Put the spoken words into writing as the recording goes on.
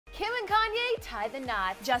Kim and Kanye tie the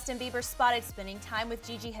knot. Justin Bieber spotted spending time with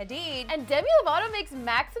Gigi Hadid. And Demi Lovato makes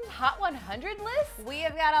Maxim Hot 100 list. We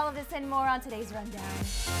have got all of this and more on today's rundown.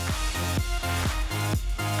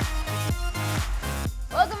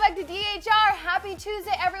 Welcome back to DHR. Happy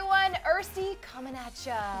Tuesday, everyone. Ursty coming at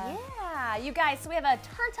ya. Yeah, you guys, so we have a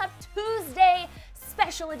Turn Up Tuesday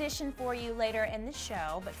special edition for you later in the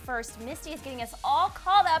show. But first, Misty is getting us all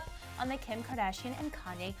caught up on the Kim Kardashian and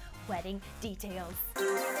Kanye wedding details. They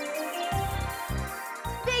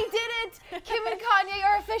did it! Kim and Kanye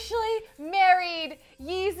are officially married.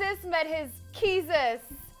 Yeezus met his Keezus.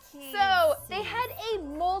 So they had a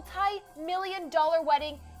multi-million-dollar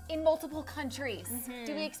wedding in multiple countries.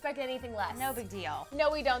 Do we expect anything less? No big deal.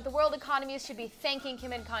 No, we don't. The world economies should be thanking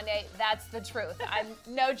Kim and Kanye. That's the truth. I'm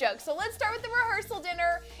no joke. So let's start with the rehearsal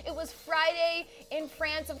dinner. It was Friday in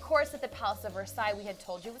France, of course, at the Palace of Versailles. We had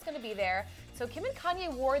told you it was going to be there. So Kim and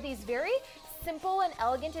Kanye wore these very simple and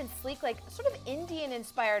elegant and sleek, like sort of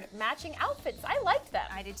Indian-inspired matching outfits. I liked them.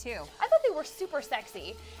 I did too. I thought they were super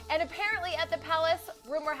sexy. And apparently at the palace,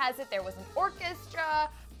 rumor has it, there was an orchestra,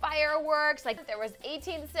 fireworks, like there was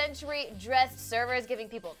 18th century dressed servers giving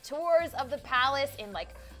people tours of the palace in like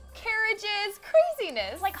carriages,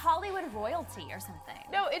 craziness. Like Hollywood royalty or something.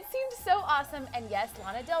 No, it seemed so awesome. And yes,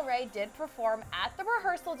 Lana Del Rey did perform at the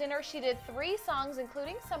rehearsal dinner. She did 3 songs,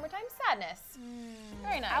 including Summertime Sadness.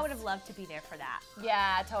 Very nice. I would have loved to be there for that.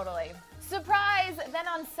 Yeah, totally. Surprise! Then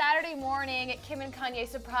on Saturday morning, Kim and Kanye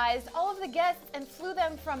surprised all of the guests and flew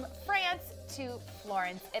them from France to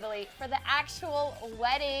Florence, Italy for the actual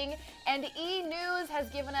wedding. And E! News has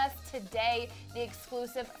given us today the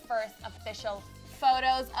exclusive first official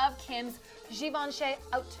photos of Kim's Givenchy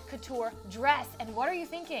haute couture dress. And what are you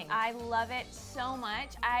thinking? I love it so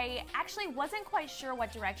much. I actually wasn't quite sure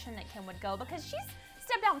what direction that Kim would go because she's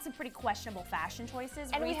stepped out with some pretty questionable fashion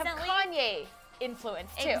choices and recently. We have Kanye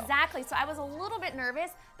influence too. Exactly, so I was a little bit nervous,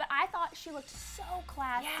 but I thought she looked so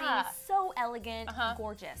classy, so elegant,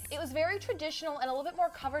 gorgeous. It was very traditional and a little bit more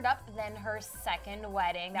covered up than her second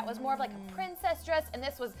wedding. That was more of like a princess dress, and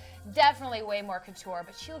this was definitely way more couture,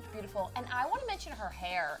 but she looked beautiful. And I want to mention her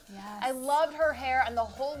hair. Yes. I loved her hair, and the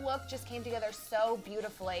whole look just came together so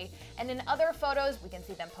beautifully. And in other photos, we can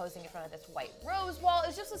see them posing in front of this white rose wall.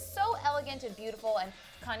 It just was so elegant and beautiful, and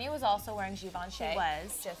Kanye was also wearing Givenchy. He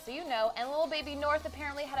was. Just so you know. And little baby North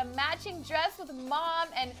apparently had a matching dress with mom,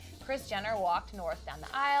 and Kris Jenner walked North down the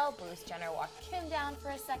aisle. Bruce Jenner walked Kim down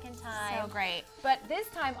for a second time. So great. But this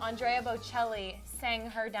time, Andrea Bocelli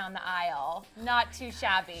sang her down the aisle. Not too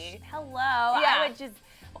shabby. Hello. Yeah.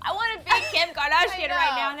 I want to be Kim Kardashian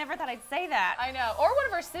right now. I never thought I'd say that. I know. Or one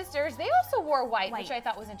of her sisters. They also wore white, which I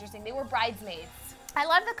thought was interesting. They were bridesmaids. I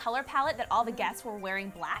love the color palette that all the guests were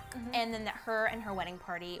wearing black, and then that her and her wedding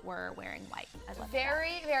party were wearing white. I love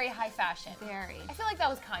Very, very high fashion. Very. I feel like that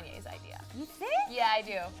was Kanye's idea. You think? Yeah, I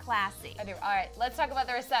do. Classy. I do. All right, let's talk about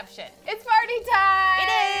the reception. It's party time! It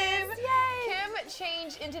is! Yay! Kim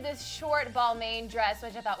changed into this short Balmain dress,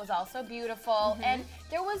 which I thought was also beautiful, and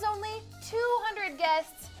there was only 200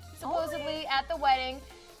 guests supposedly at the wedding.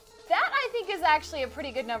 That, I think, is actually a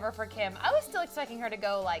pretty good number for Kim. I was still expecting her to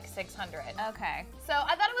go like 600. Okay. So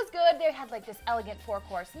I thought it was good. They had like this elegant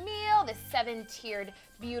 4-course meal, this 7-tiered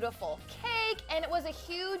beautiful cake, and it was a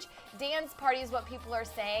huge dance party is what people are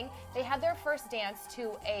saying. They had their first dance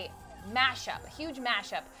to a mashup, a huge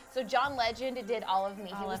mashup. So John Legend did All of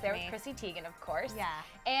Me. He was there with Chrissy Teigen, of course. Yeah.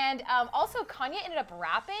 And also Kanye ended up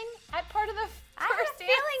rapping at part of the I had a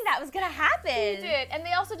feeling that was gonna happen. He did. And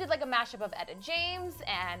they also did like a mashup of Etta James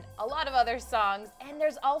and a lot of other songs. And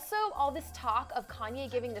there's also all this talk of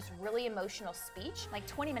Kanye giving this really emotional speech. Like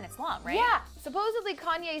 20 minutes long, right? Yeah. Supposedly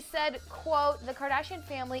Kanye said, quote, "The Kardashian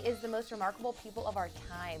family is the most remarkable people of our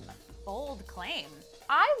time." Bold claim.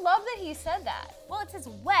 I love that he said that. Well, it's his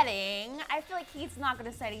wedding. I feel like he's not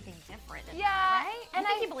going to say anything different than that, right? And I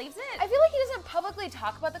think he believes it. I feel like he doesn't publicly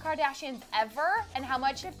talk about the Kardashians ever and how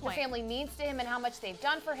much the family means to him and how much they've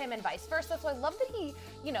done for him and vice versa. So I love that he,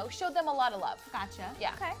 you know, showed them a lot of love. Gotcha.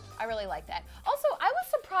 Yeah. Okay. I really like that. Also, I was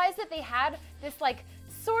surprised that they had this like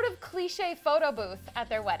sort of cliche photo booth at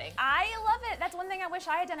their wedding. I love it. That's one thing I wish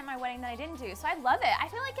I had done at my wedding that I didn't do. So I love it. I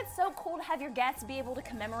feel like it's so cool to have your guests be able to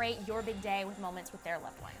commemorate your big day with moments with their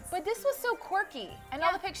loved ones. But this was so quirky, and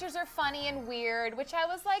all the pictures are funny and weird, which I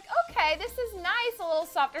was like, okay, this is nice, a little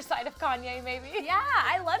softer side of Kanye maybe. Yeah,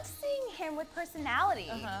 I loved seeing him with personality.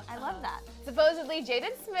 I love that. Supposedly,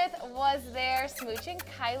 Jaden Smith was there smooching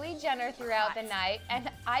Kylie Jenner throughout the night,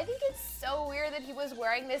 and I think it's so weird that he was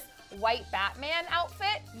wearing this white Batman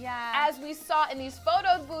outfit, Yeah. as we saw in these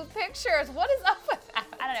photo booth pictures. What is up with that?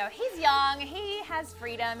 I don't know. He's young. He has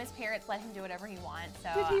freedom. His parents let him do whatever he wants. So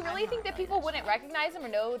Did he really think that people wouldn't recognize him or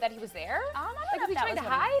know that he was there? I don't know. Like, was he if that trying to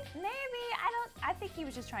what hide? Maybe. I think he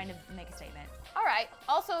was just trying to make a statement. All right.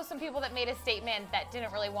 Also, some people that made a statement that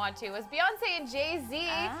didn't really want to was Beyonce and Jay-Z.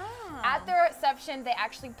 Oh. At their reception, they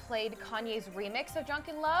actually played Kanye's remix of Drunk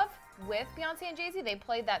in Love with Beyonce and Jay-Z. They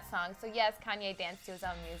played that song. So yes, Kanye danced to his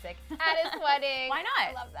own music at his wedding. Why not?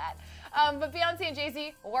 I love that. But Beyonce and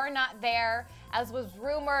Jay-Z were not there, as was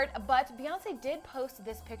rumored. But Beyonce did post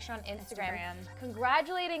this picture on Instagram.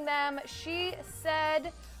 Congratulating them. She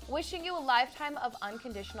said, wishing you a lifetime of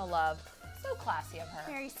unconditional love. So classy of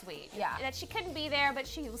her. Very sweet. Yeah. That she couldn't be there, but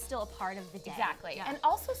she was still a part of the day. Exactly. Yeah. And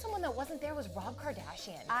also someone that wasn't there was Rob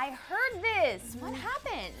Kardashian. I heard this. What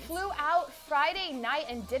happened? Flew out Friday night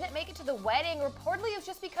and didn't make it to the wedding. Reportedly, it was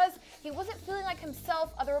just because he wasn't feeling like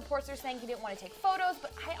himself. Other reports are saying he didn't want to take photos,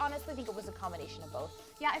 but I honestly think it was a combination of both.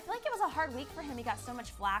 Yeah, I feel like it was a hard week for him. He got so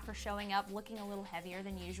much flack for showing up looking a little heavier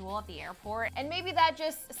than usual at the airport. And maybe that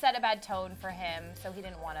just set a bad tone for him, so he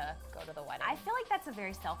didn't want to go to the wedding. I feel like that's a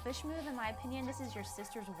very selfish move, in my opinion. This is your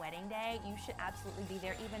sister's wedding day. You should absolutely be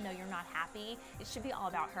there, even though you're not happy. It should be all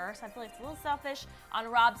about her. So I feel like it's a little selfish on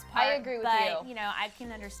Rob's part. I agree with but, you know, I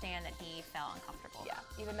can understand that he felt uncomfortable. Yeah,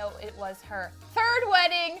 even though it was her third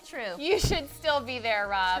wedding. True. You should still be there,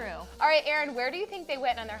 Rob. True. All right, Erin, where do you think they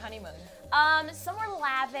went on their honeymoon? Somewhere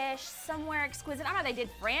lavish, somewhere exquisite. I don't know, they did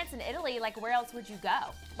France and Italy. Like, where else would you go?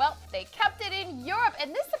 Well, they kept it in Europe,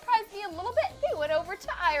 and this surprised me a little bit. They went over to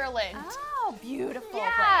Ireland. Oh, beautiful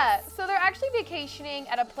Yeah, place. so they're actually vacationing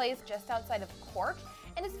at a place just outside of Cork,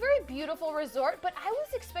 and it's a very beautiful resort, but I was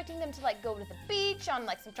expecting them to like go to the beach on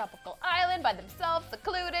like some tropical island by themselves,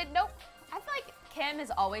 secluded. Nope. I feel like Kim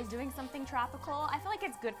is always doing something tropical. I feel like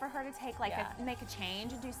it's good for her to take like Yeah. make a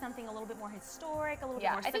change and do something a little bit more historic, a little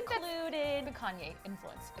Yeah, bit more I think that's secluded. the Kanye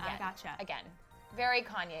influence again. I gotcha. Again. Very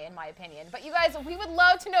Kanye in my opinion. But you guys, we would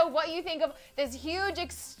love to know what you think of this huge,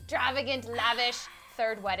 extravagant, lavish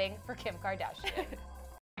third wedding for Kim Kardashian.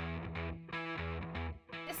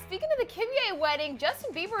 Speaking of the Kanye wedding,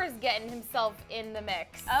 Justin Bieber is getting himself in the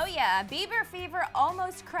mix. Oh yeah, Bieber fever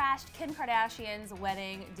almost crashed Kim Kardashian's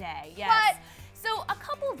wedding day. Yes. But so a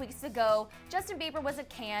couple of weeks ago, Justin Bieber was at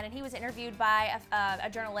Cannes and he was interviewed by a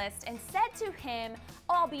journalist and said to him,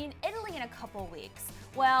 "Oh, I'll be in Italy in a couple weeks."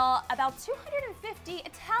 Well, about 250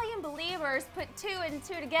 Italian believers put two and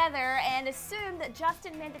two together and assumed that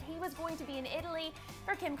Justin meant that he was going to be in Italy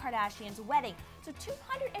for Kim Kardashian's wedding. So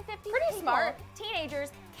 250 Pretty people, smart.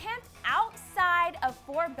 teenagers, camped outside of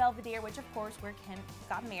Fort Belvedere, which of course where Kim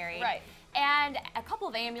got married. Right. And a couple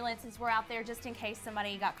of ambulances were out there just in case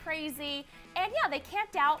somebody got crazy. And yeah, they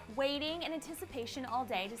camped out waiting in anticipation all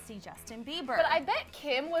day to see Justin Bieber. But I bet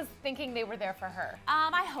Kim was thinking they were there for her.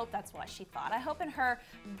 I hope that's what she thought. I hope in her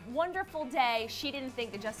wonderful day, she didn't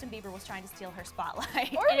think that Justin Bieber was trying to steal her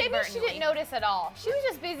spotlight. Or maybe she didn't notice at all. She was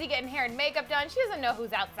just busy getting hair and makeup done. She doesn't know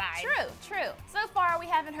who's outside. True, true. So far, we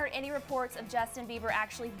haven't heard any reports of Justin Bieber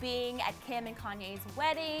actually being at Kim and Kanye's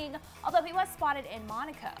wedding, although he was spotted in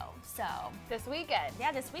Monaco, so. This weekend.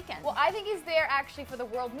 Yeah, this weekend. Well, I think he's there actually for the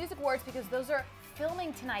World Music Awards because those are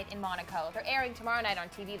filming tonight in Monaco. They're airing tomorrow night on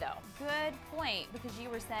TV though. Good point, because you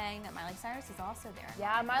were saying that Miley Cyrus is also there.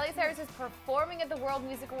 Yeah, Miley Cyrus is performing at the World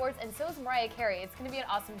Music Awards and so is Mariah Carey. It's going to be an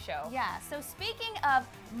awesome show. Yeah, so speaking of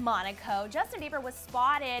Monaco, Justin Bieber was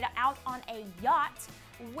spotted out on a yacht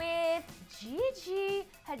with Gigi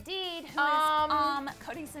Hadid, who is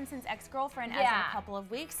Cody Simpson's ex-girlfriend as of a couple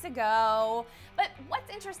of weeks ago. But what's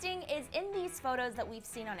interesting is in these photos that we've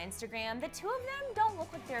seen on Instagram, the two of them don't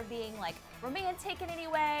look like they're being like romantic in any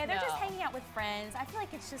way. They're just hanging out with friends. I feel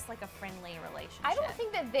like it's just like a friendly relationship. I don't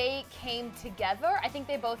think that they came together. I think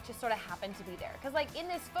they both just sort of happened to be there. Because like in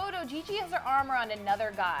this photo, Gigi has her arm around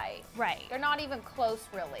another guy. Right. They're not even close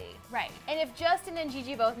really. Right. And if Justin and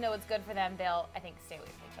Gigi both know it's good for them, they'll, I think, stay away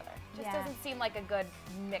from each other. Just doesn't seem like a good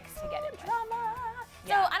mix to get into. Drama.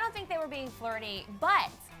 Yeah. So I don't think they were being flirty, but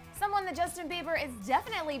someone that Justin Bieber is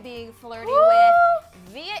definitely being flirty Woo!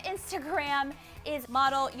 with via Instagram is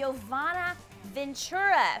model Giovanna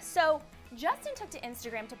Ventura. So Justin took to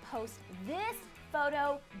Instagram to post this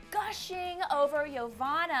photo gushing over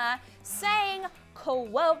Giovanna, saying,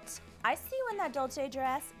 quote, "I see you in that Dolce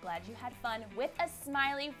dress. Glad you had fun," with a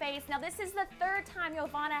smiley face. Now, this is the third time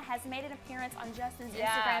Giovanna has made an appearance on Justin's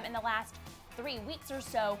Instagram in the last 3 weeks or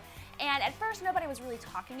so. And at first, nobody was really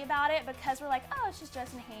talking about it because we're like, oh, it's just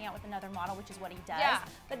Justin hanging out with another model, which is what he does. Yeah.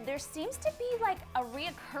 But there seems to be like a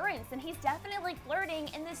reoccurrence, and he's definitely flirting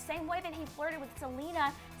in the same way that he flirted with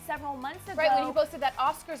Selena several months ago. Right, when he posted that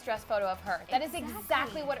Oscars dress photo of her. That is Exactly.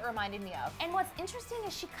 exactly what it reminded me of. And what's interesting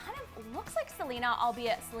is she kind of looks like Selena,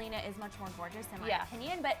 albeit Selena is much more gorgeous in my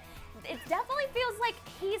opinion, but it definitely feels like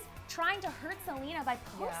he's trying to hurt Selena by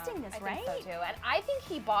posting this, right? I think so too. And I think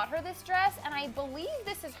he bought her this dress, and I believe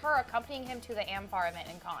this is her accompanying him to the Amfar event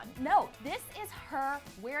in Cannes. No, this is her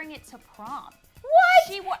wearing it to prom.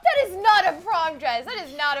 What? That is not a prom dress. That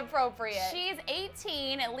is not appropriate. She's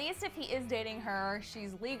 18, at least if he is dating her,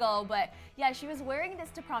 she's legal, but yeah, she was wearing this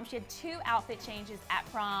to prom. She had 2 outfit changes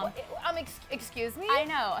at prom. Excuse me? I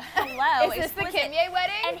know. Hello. Is this the Kanye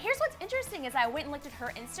wedding? And here's what's interesting is I went and looked at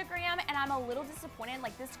her Instagram, and I'm a little disappointed.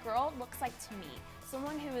 Like, this girl looks like, to me,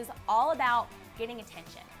 someone who is all about getting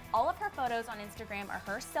attention. All of her photos on Instagram are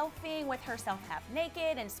her selfieing with herself half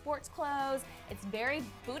naked in sports clothes. It's very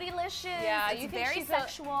bootylicious. Yeah, it's very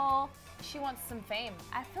sexual. She wants some fame.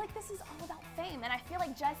 I feel like this is all about fame, and I feel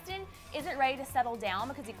like Justin isn't ready to settle down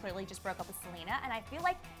because he clearly just broke up with Selena, and I feel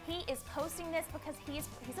like he is posting this because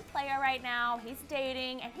he's a player right now, he's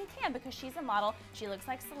dating, and he can because she's a model, she looks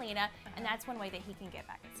like Selena, and that's one way that he can get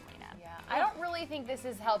back at Selena. Yeah, I don't really think this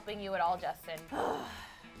is helping you at all, Justin.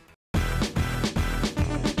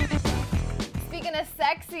 Speaking of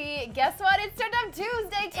sexy, guess what? It's Turn Up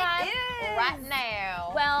Tuesday time right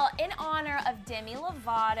now. Well, in honor of Demi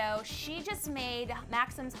Lovato, she just made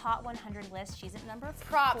Maxim's Hot 100 list. She's at number 40.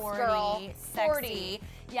 Props, girl. Sexy. 40.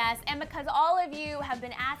 Yes, and because all of you have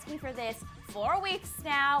been asking for this for weeks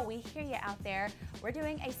now, we hear you out there. We're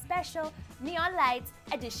doing a special Neon Lights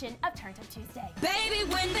edition of Turn Up Tuesday. Baby,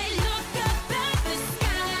 when they look up at the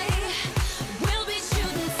sky, we'll be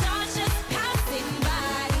shooting stars just passing by.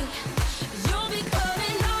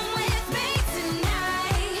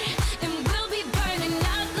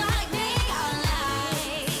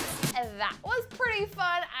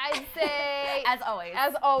 Fun, I'd say. As always.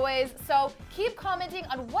 As always. So keep commenting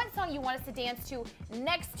on what song you want us to dance to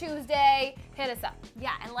next Tuesday. Hit us up.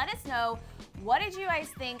 Yeah, and let us know, what did you guys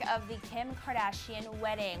think of the Kim Kardashian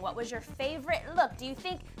wedding? What was your favorite look? Do you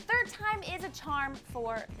think third time is a charm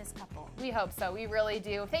for this couple? We hope so. We really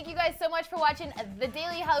do. Thank you guys so much for watching the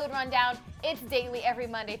Daily Hollywood Rundown. It's daily every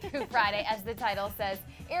Monday through Friday, as the title says.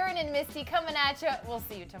 Aaron and Misty coming at you. We'll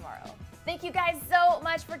see you tomorrow. Thank you guys so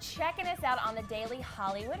much for checking us out on the Daily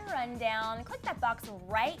Hollywood Rundown. Click that box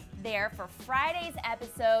right there for Friday's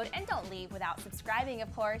episode, and don't leave without subscribing,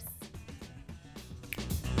 of course.